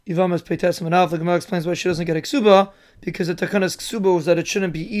Yivamas Peites Manav. The Gemara explains why she doesn't get a ksuba, because the takanas ksuba was that it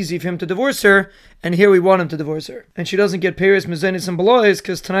shouldn't be easy for him to divorce her, and here we want him to divorce her. And she doesn't get Paris, Mezenis, and Belois,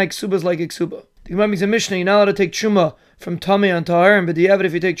 because tonight ksuba is like a ksuba. The Gemara makes a Mishnah, you're not allowed to take truma from Tami on Tahar, and b'diavad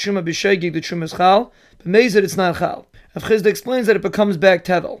if you take truma b'shegig, the truma is chal, but mezid it's not chal. Rav Chizda explains that it becomes back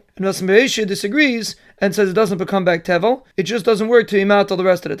tevel. And Rav Beishia disagrees and says it doesn't become back tevel, it just doesn't work to imount all the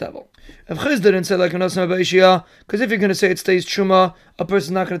rest of the tevel. Rav Chizda didn't say like Rav Beishia, because if you're going to say it stays truma, a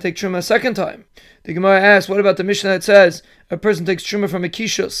person's not going to take truma a second time. The Gemara asks, what about the Mishnah that says a person takes truma from a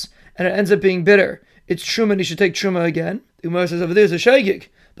kishus and it ends up being bitter? It's truma and he should take truma again. The Gemara says over there is a shegig.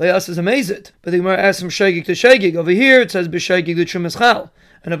 By us is amazed. But the Gemara asks from shegig to shegig. Over here it says b'shegig the truma is chal.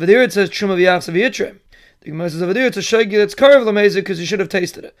 And over there it says truma v'yachs v'yitrim. The Gemara says over there it's a shegi that's carved l'mezid because you should have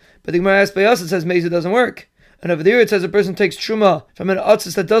tasted it. But the Gemara asks by us, it says mezid doesn't work. And over there it says a person takes truma from an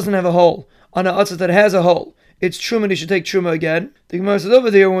atzis that doesn't have a hole on an atzis that has a hole. It's truma and he should take truma again. The Gemara says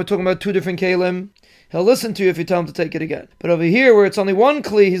over there when we're talking about two different kalim, he'll listen to you if you tell him to take it again. But over here where it's only one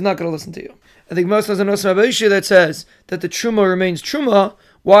kli, he's not going to listen to you. I think most of us know some Abishia that says that the truma remains truma.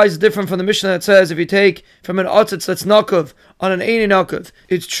 Why is it different from the Mishnah that says if you take from an atzitz that's nakav on an eini nakav,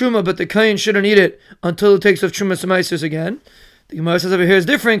 it's truma, but the kain shouldn't eat it until it takes off truma semaisis again? The Gemara says over here is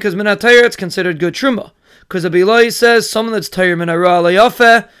different because minat tayr it's considered good truma. Because the Bilai says someone that's tayr min hara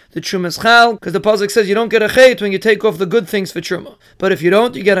layafeh, the truma is chal. Because the pasuk says you don't get a chait when you take off the good things for truma, but if you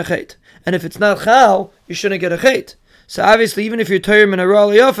don't, you get a chait. And if it's not chal, you shouldn't get a chait. So obviously, even if you're tayr min hara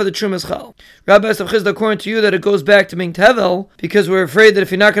layafeh, the truma is chal. Rabbi Rav Chizda, according to you, that it goes back to being tevel, because we're afraid that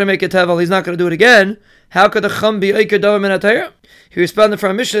if you're not going to make it tevel, he's not going to do it again. How could the chum be oiker davar min atayra? He responded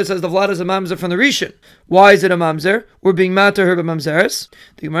from a Mishnah that says the vlad is a mamzer from the Rishon. Why is it a mamzer? We're being matter her by mamzeres.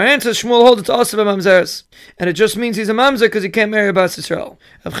 The Gemara answers Shmuel holds it's also by mamzeres, and it just means he's a mamzer because he can't marry a Bas Yisrael.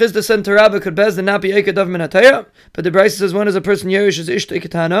 Rav Chizda said to Rabbi could Bezdin not be oiker davar min atayra, but the Brisa says when is a person yerish is ishta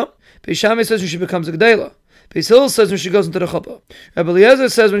iketana. Beishami says when she becomes a gedela. Beis Hillel says when she goes into the chuppah. Rabbi Eliezer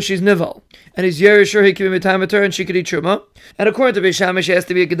says when she's nival, and he's yerisher he can be mitamater and she could eat truma. And according to Beis Shammai, she has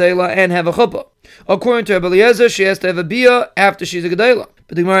to be a gedela and have a chuppah. According to Rabbi Eliezer, she has to have a bia after she's a gedela.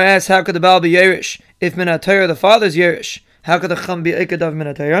 But the Gemara asks, how could the Baal be yerish if minatayra the father's yerish? How could the chum be ekadav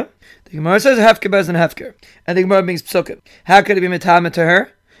minatayra? The Gemara says hefker bez and hefker, and the Gemara means psukim. How could it be mitamater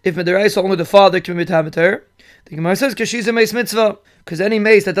her if midiraisa only the father can be mitamater her? The Gemara says because she's a meis mitzvah. Because any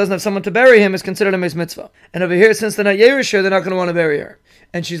mace that doesn't have someone to bury him is considered a mace mitzvah. And over here, since they're not yerisher, they're not going to want to bury her.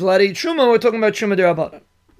 And she's allowed to eat truma, we're talking about truma derabbanan.